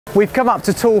We've come up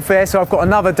to Toolfair, so I've got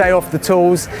another day off the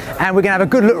tools, and we're going to have a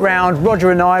good look round.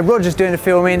 Roger and I, Roger's doing the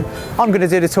filming, I'm going to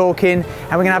do the talking,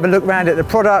 and we're going to have a look round at the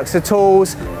products, the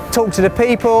tools, talk to the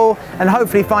people, and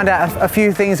hopefully find out a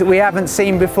few things that we haven't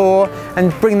seen before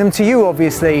and bring them to you,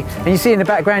 obviously. And you see in the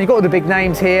background, you've got all the big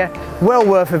names here, well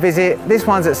worth a visit. This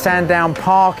one's at Sandown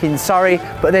Park in Surrey,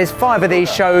 but there's 5 of these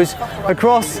shows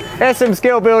across. There's some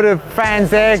Skill Builder fans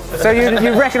there. So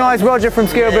you recognise Roger from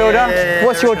Skill Builder? Yeah,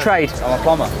 what's your trade? I'm a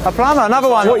plumber. A plumber, another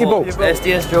one. What you bought?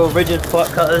 SDS drill, rigid pipe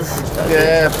cutters.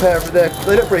 Yeah, a pair of they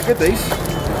look pretty good, these.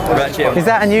 Ratchet. Is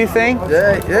that a new thing?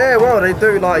 Yeah, well, they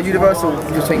do like universal,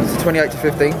 you think it's 28 to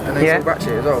 15, and they do ratchet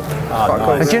as well. Quite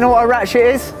cool. And do you know what a ratchet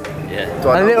is?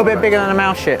 Yeah. A little bit bigger than a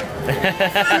mouse shit.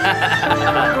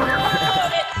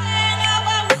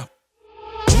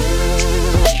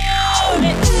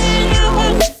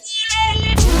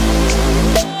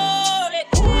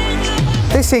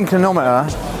 This inclinometer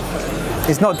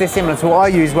is not dissimilar to what I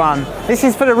use one. This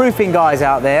is for the roofing guys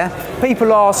out there.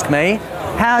 People ask me,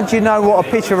 how do you know what a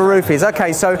pitch of a roof is?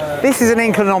 Okay, so this is an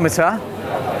inclinometer.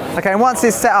 Okay, and once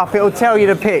it's set up, it'll tell you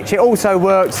the pitch. It also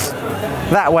works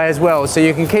that way as well, so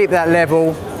you can keep that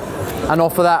level and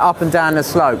offer that up and down the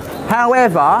slope.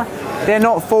 However, they're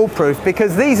not foolproof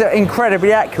because these are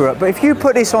incredibly accurate, but if you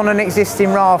put this on an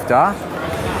existing rafter,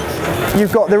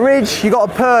 you've got the ridge, you've got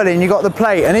a purlin, you've got the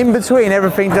plate, and in between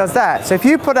everything does that. So if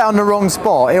you put it on the wrong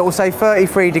spot, it will say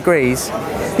 33 degrees.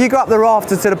 If you go up the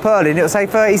rafter to the purlin, it will say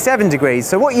 37 degrees.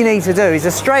 So what you need to do is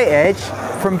a straight edge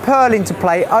from purlin to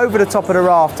plate over the top of the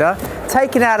rafter,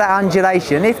 taking out that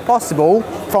undulation, if possible,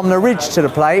 from the ridge to the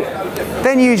plate,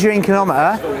 then use your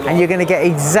inclinometer and you're going to get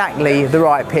exactly the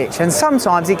right pitch. And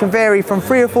sometimes it can vary from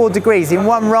 3 or 4 degrees in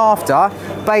one rafter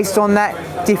based on that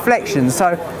deflection.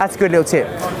 So that's a good little tip.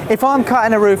 If I'm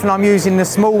cutting a roof and I'm using the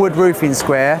Smallwood roofing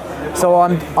square, so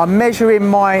I'm measuring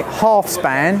my half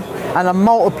span and I'm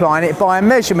multiplying it by a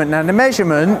measurement. Now the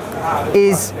measurement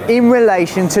is in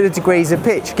relation to the degrees of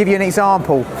pitch. I'll give you an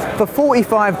example. For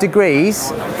 45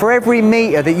 degrees, for every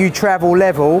metre that you travel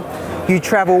level, you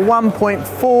travel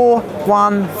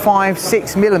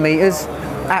 1.4156 millimetres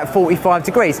at 45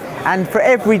 degrees. And for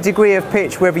every degree of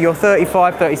pitch, whether you're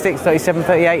 35, 36, 37,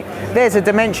 38, there's a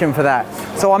dimension for that.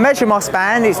 So I measure my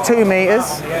span, it's 2 metres,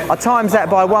 I times that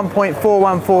by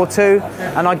 1.4142,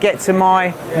 and I get to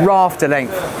my rafter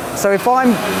length. So if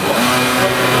I'm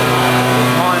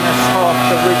minus half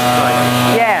the ridge plate.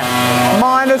 Yeah,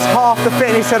 minus half the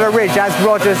thickness of the ridge, as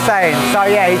Roger's saying. So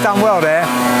yeah, he's done well there.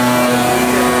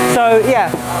 So yeah,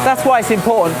 that's why it's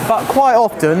important, but quite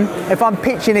often, if I'm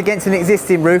pitching against an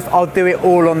existing roof, I'll do it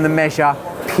all on the measure,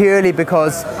 purely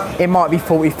because it might be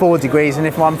 44 degrees, and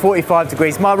if I'm 45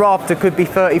 degrees, my rafter could be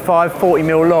 35, 40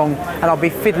 mil long, and I'll be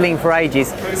fiddling for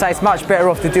ages. So it's much better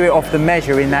off to do it off the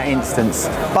measure in that instance.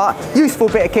 But useful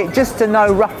bit of kit, just to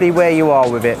know roughly where you are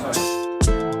with it.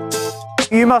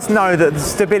 You must know that the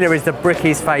Stabila is the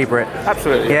bricky's favourite.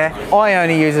 Absolutely. Yeah, I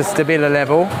only use a Stabila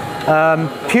level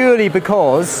purely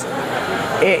because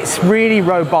it's really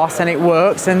robust and it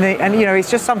works, and you know, it's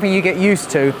just something you get used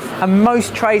to. And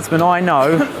most tradesmen I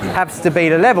know have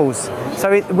Stabila levels. So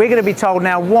we're going to be told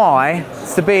now why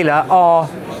Stabila are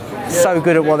so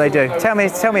good at what they do. Tell me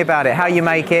about it. How you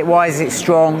make it? Why is it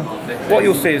strong? What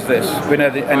you'll see is this: with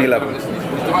any level. So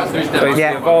you see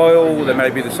a vial, they may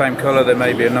be the same colour, there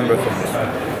may be a number of things.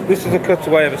 This is a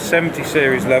cutaway of a 70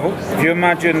 series level. If you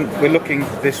imagine we're looking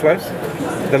this way,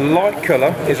 the light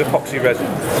colour is epoxy resin.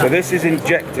 So this is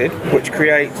injected, which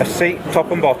creates a seat top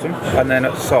and bottom, and then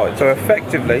at the side. So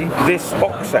effectively, this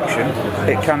box section,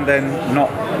 it can then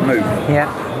not move. Yeah.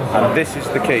 And this is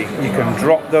the key. You can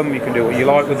drop them, you can do what you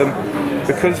like with them,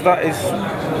 because that is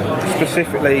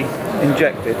specifically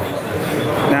injected.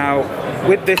 Now,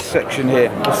 with this section here,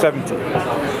 the 70,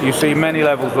 you see many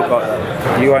levels look like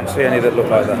that. You won't see any that look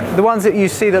like that. The ones that you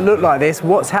see that look like this,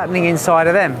 what's happening inside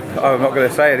of them? Oh, I'm not going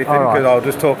to say anything because I'll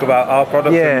just talk about our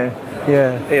product. Yeah,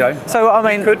 yeah. You know, so I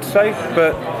mean, you could say,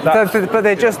 but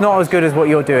they're just not as good as what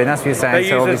you're doing. That's what you're saying.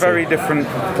 They use a very different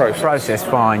process.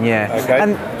 Fine, yeah. Okay.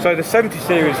 And so the 70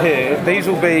 series here, these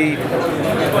will be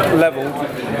levelled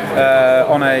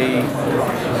on a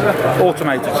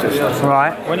automated system.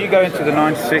 Right. When you go into the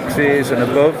 96s and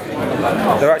above,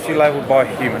 they're actually levelled by a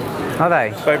human. Are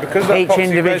they? So because that each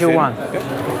individual resin, one.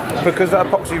 Because that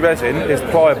epoxy resin is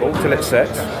pliable till it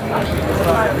sets,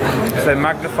 it's then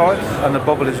magnified and the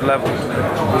bubble is levelled.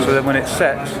 So then when it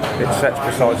sets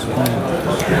precisely.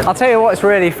 I'll tell you what's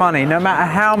really funny. No matter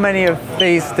how many of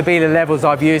these Stabila levels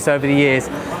I've used over the years,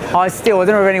 I don't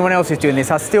know if anyone else is doing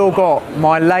this, I've still got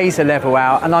my laser level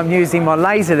out, and I'm using my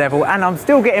laser level, and I'm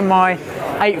still getting my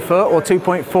 8 foot or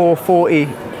 2.440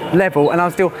 level, and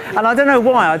I'm still, and I don't know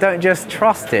why I don't just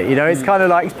trust it. You know, it's kind of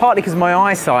like, it's partly because my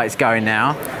eyesight's going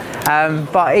now.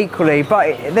 But equally,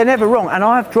 they're never wrong, and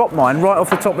I've dropped mine right off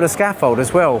the top of the scaffold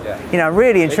as well. Yeah. You know,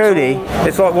 really and truly.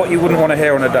 It's like what you wouldn't want to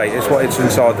hear on a date. It's what it's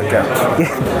inside that counts.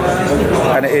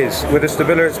 Yeah. And it is. With a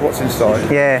Stabila, it's what's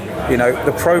inside. Yeah. You know,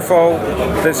 the profile.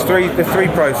 There's three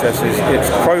processes. It's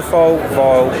profile,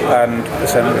 vial, and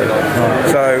assembly.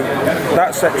 Right. So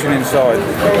that section inside,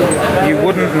 you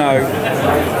wouldn't know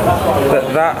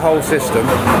that whole system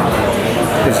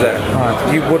is there.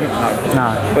 Right. You wouldn't know.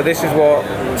 No. But this is what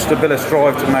Stabila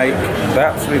strive to make the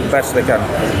absolute best they can.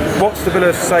 What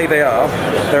Stabila say they are,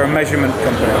 they're a measurement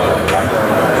company.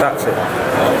 That's it.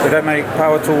 They don't make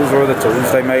power tools or other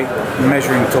tools, they make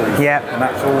measuring tools. Yep. And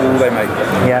that's all they make.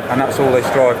 Yep. And that's all they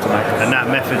strive to make. And that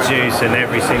method's used in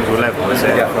every single level, is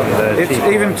it? Yeah. From the it's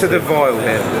even to the vial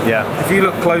here. Yeah. If you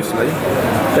look closely,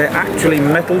 they're actually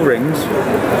metal rings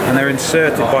and they're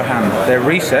inserted by hand. They're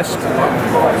recessed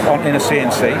in a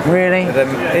CNC. Really?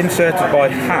 They're inserted by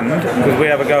hand, because we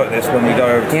have a go at this when we go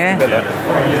over to Stabila.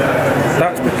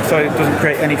 That's so it doesn't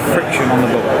create any friction on the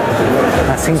bubble.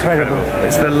 That's incredible.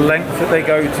 It's the length that they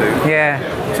go to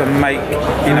to make,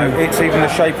 you know, it's even the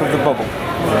shape of the bubble.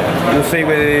 You'll see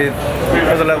with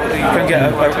other levels you can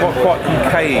get quite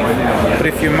concave, but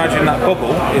if you imagine that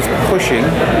bubble is pushing,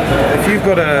 if you've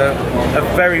got a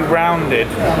very rounded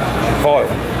vial,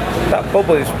 that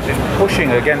bubble is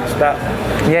pushing against that.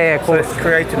 Yeah, of course. So it's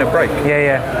creating a break.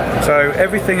 Yeah. So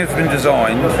everything has been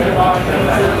designed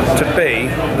to be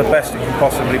the best it can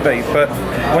possibly be. But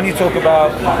when you talk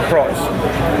about the price,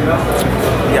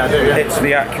 it's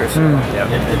the accuracy.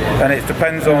 And it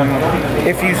depends on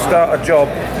if you start a job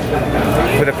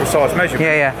with a precise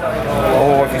measurement,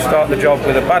 or if you start the job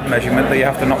with a bad measurement that you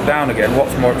have to knock down again,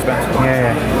 what's more expensive?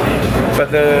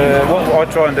 But what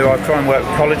I try and do, I try and work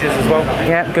with colleges as well.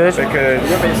 Yeah, good. Because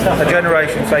a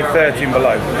generation, say 30 and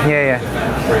below.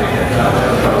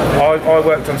 I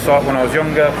worked on site when I was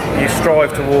younger. You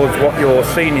strive towards what your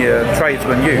senior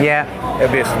tradesmen use.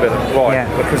 It'll be a Stabila. Why?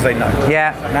 Because they know.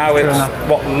 Now it's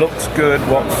what looks good,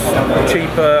 what's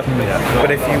cheaper. But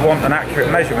if you want an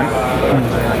accurate measurement,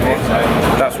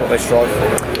 that's what they strive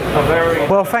for.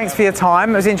 Well, thanks for your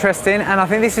time. It was interesting, and I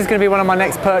think this is going to be one of my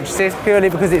next purchases, purely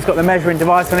because it's got the measuring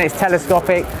device on it. It's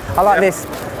telescopic. I like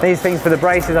these things for the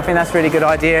braces. I think that's a really good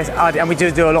idea. And we do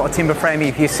a lot of timber framing.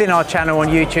 If you've seen our channel on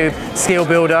YouTube, Skill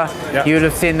Builder, you'll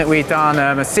have seen that we've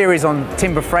done a series on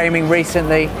timber framing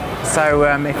recently. So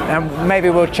and maybe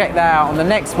we'll check that out on the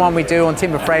next one we do on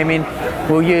timber framing.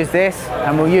 We'll use this,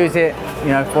 and we'll use it,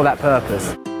 you know, for that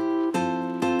purpose.